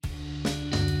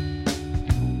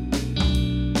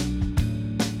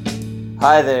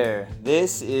Hi there,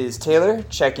 this is Taylor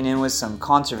checking in with some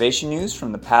conservation news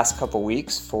from the past couple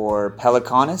weeks for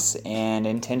Pelecanus and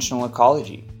intentional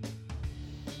ecology.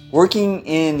 Working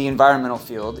in the environmental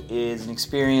field is an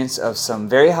experience of some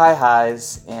very high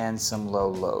highs and some low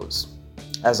lows.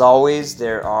 As always,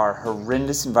 there are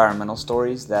horrendous environmental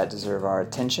stories that deserve our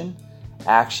attention,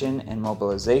 action, and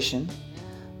mobilization,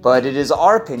 but it is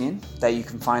our opinion that you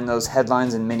can find those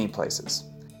headlines in many places.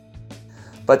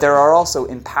 But there are also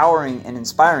empowering and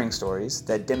inspiring stories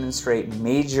that demonstrate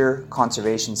major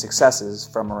conservation successes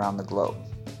from around the globe,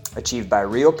 achieved by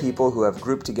real people who have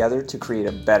grouped together to create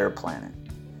a better planet.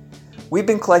 We've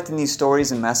been collecting these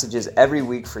stories and messages every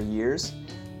week for years,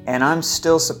 and I'm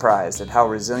still surprised at how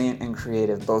resilient and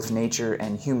creative both nature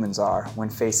and humans are when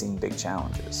facing big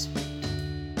challenges.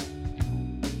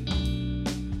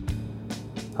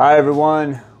 Hi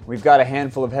everyone, we've got a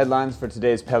handful of headlines for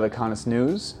today's Pelecanus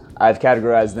News. I've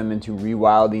categorized them into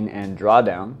rewilding and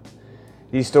drawdown.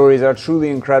 These stories are truly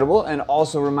incredible and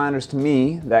also reminders to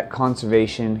me that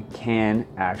conservation can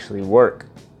actually work.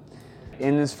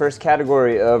 In this first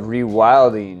category of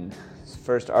rewilding, this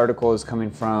first article is coming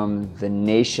from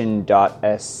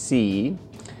thenation.sc.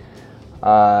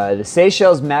 The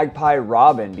Seychelles magpie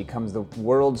robin becomes the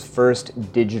world's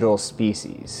first digital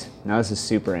species. Now this is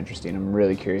super interesting. I'm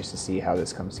really curious to see how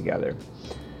this comes together.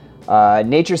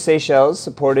 Nature Seychelles,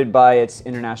 supported by its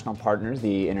international partners,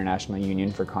 the International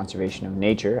Union for Conservation of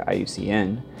Nature,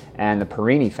 IUCN, and the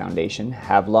Perini Foundation,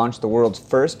 have launched the world's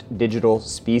first digital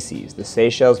species, the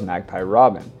Seychelles magpie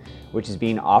robin, which is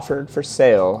being offered for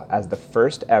sale as the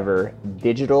first ever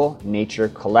digital nature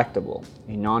collectible,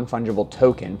 a non-fungible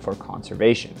token for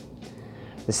conservation.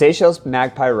 The Seychelles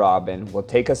magpie robin will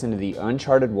take us into the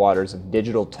uncharted waters of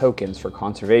digital tokens for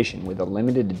conservation with a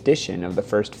limited edition of the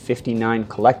first 59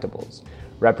 collectibles,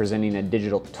 representing a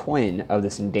digital twin of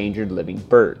this endangered living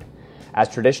bird. As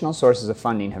traditional sources of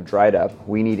funding have dried up,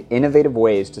 we need innovative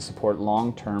ways to support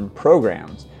long-term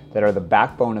programs that are the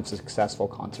backbone of successful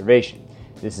conservation.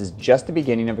 This is just the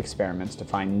beginning of experiments to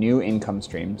find new income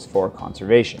streams for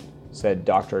conservation, said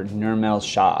Dr. Nirmal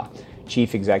Shah,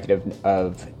 Chief Executive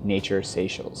of Nature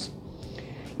Seychelles.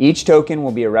 Each token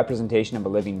will be a representation of a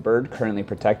living bird currently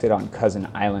protected on Cousin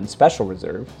Island Special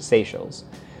Reserve, Seychelles,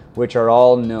 which are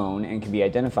all known and can be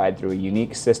identified through a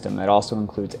unique system that also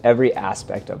includes every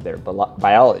aspect of their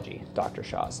biology, Dr.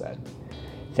 Shah said.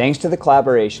 Thanks to the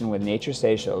collaboration with Nature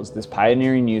Seychelles, this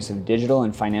pioneering use of digital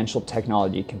and financial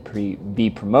technology can be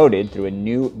promoted through a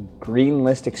new green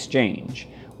list exchange,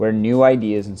 where new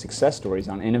ideas and success stories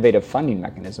on innovative funding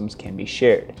mechanisms can be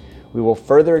shared. We will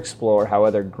further explore how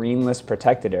other green list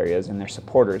protected areas and their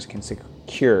supporters can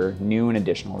secure new and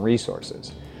additional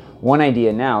resources. One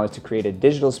idea now is to create a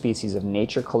digital species of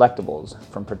nature collectibles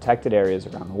from protected areas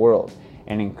around the world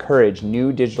and encourage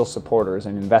new digital supporters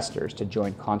and investors to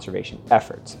join conservation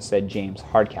efforts, said James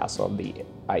Hardcastle of the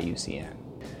IUCN.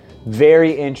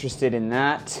 Very interested in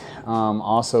that.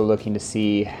 Also looking to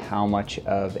see how much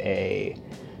of a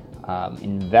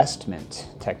investment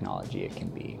technology it can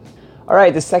be. All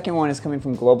right, the second one is coming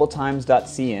from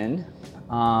globaltimes.cn.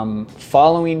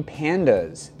 Following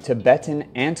pandas, Tibetan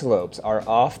antelopes are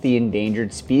off the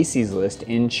endangered species list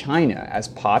in China as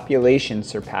population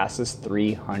surpasses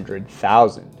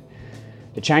 300,000.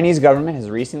 The Chinese government has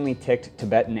recently ticked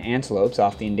Tibetan antelopes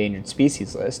off the endangered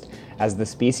species list as the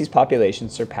species population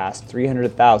surpassed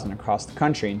 300,000 across the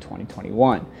country in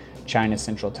 2021, China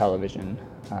Central Television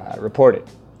reported.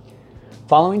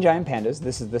 Following giant pandas,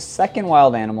 this is the second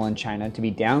wild animal in China to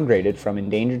be downgraded from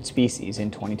endangered species in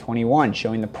 2021,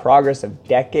 showing the progress of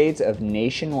decades of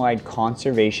nationwide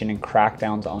conservation and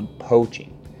crackdowns on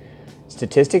poaching.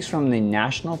 Statistics from the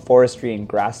National Forestry and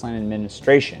Grassland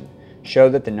Administration show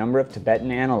that the number of Tibetan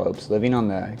antelopes living on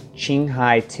the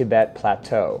Qinghai Tibet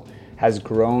Plateau has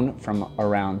grown from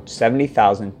around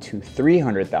 70,000 to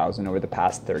 300,000 over the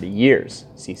past 30 years,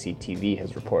 CCTV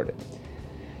has reported.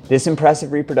 This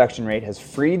impressive reproduction rate has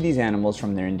freed these animals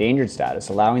from their endangered status,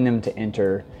 allowing them to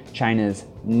enter China's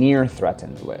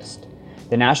near-threatened list.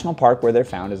 The national park where they're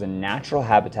found is a natural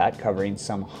habitat covering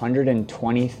some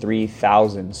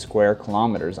 123,000 square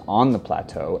kilometers on the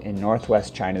plateau in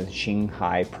northwest China's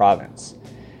Qinghai province.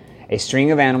 A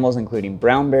string of animals including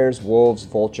brown bears, wolves,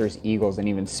 vultures, eagles, and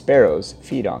even sparrows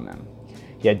feed on them.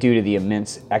 Yet due to the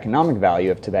immense economic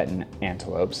value of Tibetan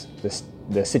antelopes,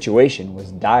 the situation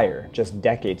was dire just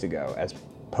decades ago as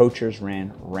poachers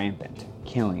ran rampant,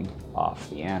 killing off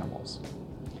the animals.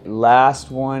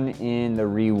 Last one in the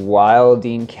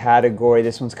rewilding category.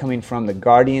 This one's coming from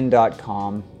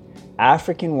theguardian.com.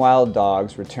 African wild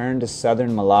dogs return to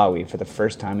southern Malawi for the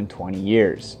first time in 20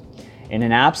 years. In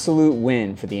an absolute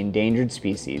win for the endangered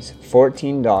species,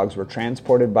 14 dogs were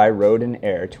transported by road and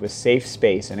air to a safe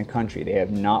space in a country they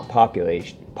have not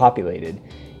populated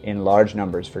in large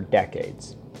numbers for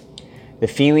decades. The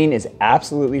feeling is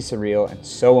absolutely surreal and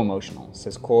so emotional,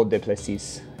 says Cole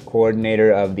Duplessis,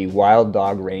 coordinator of the Wild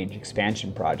Dog Range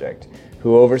Expansion Project,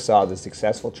 who oversaw the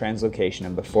successful translocation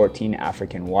of the 14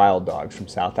 African wild dogs from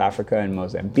South Africa and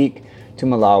Mozambique to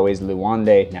Malawi's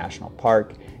Luande National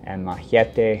Park and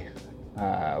Mahete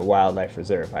Wildlife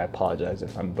Reserve. I apologize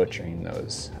if I'm butchering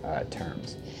those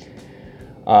terms.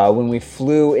 When we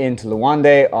flew into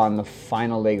Luande on the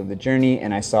final leg of the journey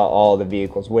and I saw all the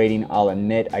vehicles waiting, I'll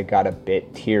admit I got a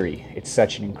bit teary. It's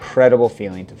such an incredible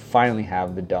feeling to finally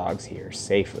have the dogs here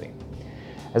safely.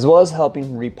 As well as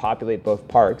helping repopulate both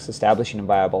parks, establishing a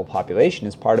viable population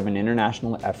is part of an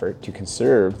international effort to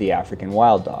conserve the African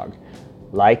wild dog,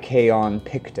 Lycaon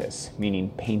pictus,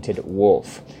 meaning painted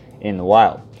wolf, in the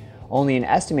wild. Only an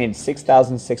estimated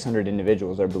 6,600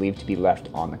 individuals are believed to be left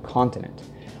on the continent.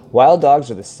 Wild dogs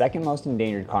are the second most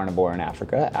endangered carnivore in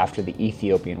Africa after the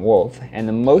Ethiopian wolf and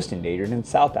the most endangered in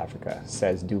South Africa,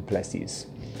 says Duplessis.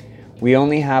 We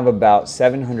only have about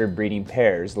 700 breeding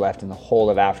pairs left in the whole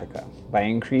of Africa. By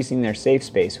increasing their safe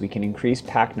space, we can increase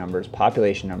pack numbers,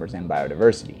 population numbers, and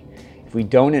biodiversity. If we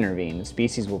don't intervene, the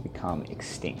species will become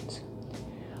extinct.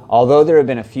 Although there have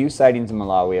been a few sightings in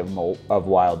Malawi of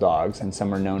wild dogs, and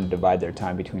some are known to divide their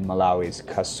time between Malawi's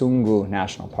Kasungu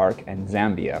National Park and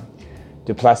Zambia,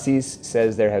 Duplessis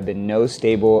says there have been no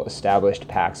stable, established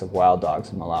packs of wild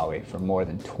dogs in Malawi for more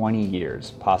than 20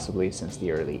 years, possibly since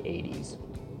the early 80s.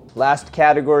 Last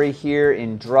category here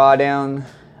in Drawdown.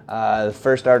 The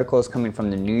first article is coming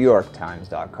from the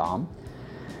NewYorkTimes.com.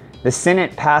 The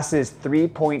Senate passes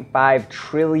 $3.5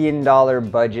 trillion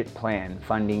budget plan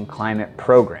funding climate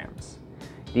programs.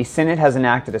 The Senate has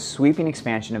enacted a sweeping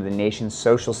expansion of the nation's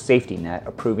social safety net,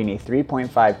 approving a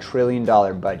 $3.5 trillion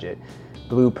budget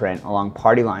blueprint along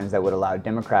party lines that would allow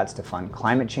Democrats to fund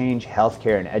climate change,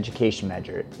 healthcare, and education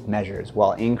measures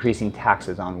while increasing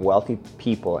taxes on wealthy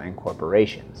people and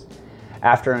corporations.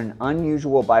 After an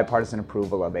unusual bipartisan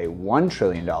approval of a $1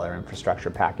 trillion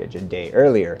infrastructure package a day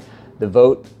earlier, the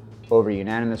vote over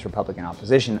unanimous Republican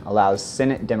opposition allows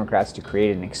Senate Democrats to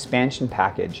create an expansion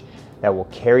package that will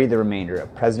carry the remainder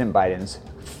of President Biden's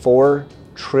 $4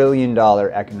 trillion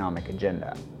economic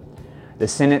agenda. The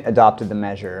Senate adopted the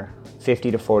measure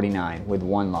 50-49 with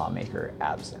one lawmaker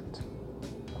absent.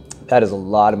 That is a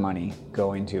lot of money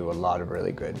going to a lot of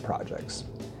really good projects.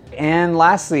 And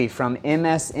lastly, from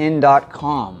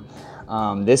MSN.com.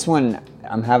 This one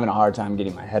I'm having a hard time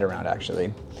getting my head around,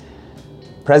 actually.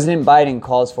 President Biden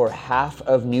calls for half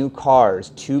of new cars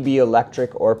to be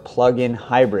electric or plug-in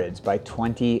hybrids by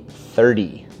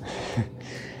 2030.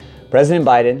 President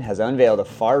Biden has unveiled a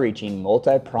far-reaching,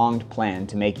 multi-pronged plan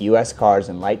to make U.S. cars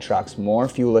and light trucks more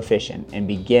fuel efficient and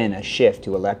begin a shift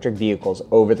to electric vehicles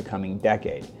over the coming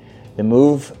decade. The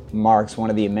move marks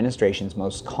one of the administration's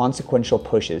most consequential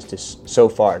pushes so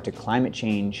far to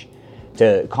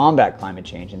combat climate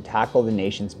change and tackle the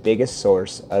nation's biggest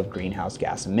source of greenhouse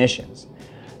gas emissions.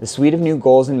 The suite of new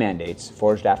goals and mandates,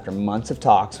 forged after months of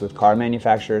talks with car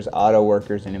manufacturers, auto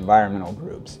workers, and environmental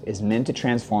groups, is meant to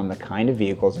transform the kind of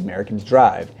vehicles Americans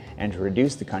drive and to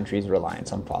reduce the country's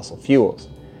reliance on fossil fuels.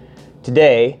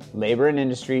 Today, labor and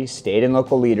industry, state and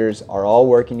local leaders are all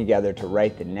working together to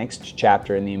write the next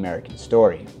chapter in the American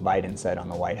story, Biden said on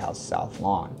the White House South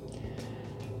Lawn.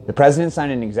 The president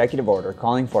signed an executive order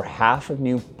calling for half of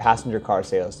new passenger car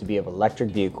sales to be of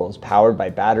electric vehicles powered by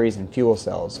batteries and fuel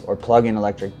cells or plug-in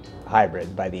electric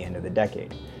hybrids by the end of the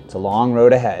decade. It's a long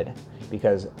road ahead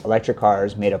because electric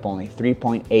cars made up only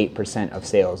 3.8% of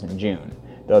sales in June,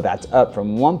 though that's up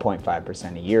from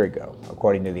 1.5% a year ago,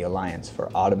 according to the Alliance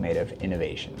for Automotive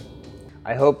Innovation.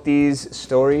 I hope these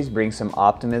stories bring some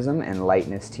optimism and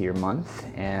lightness to your month,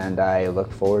 and I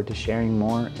look forward to sharing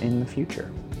more in the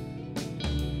future.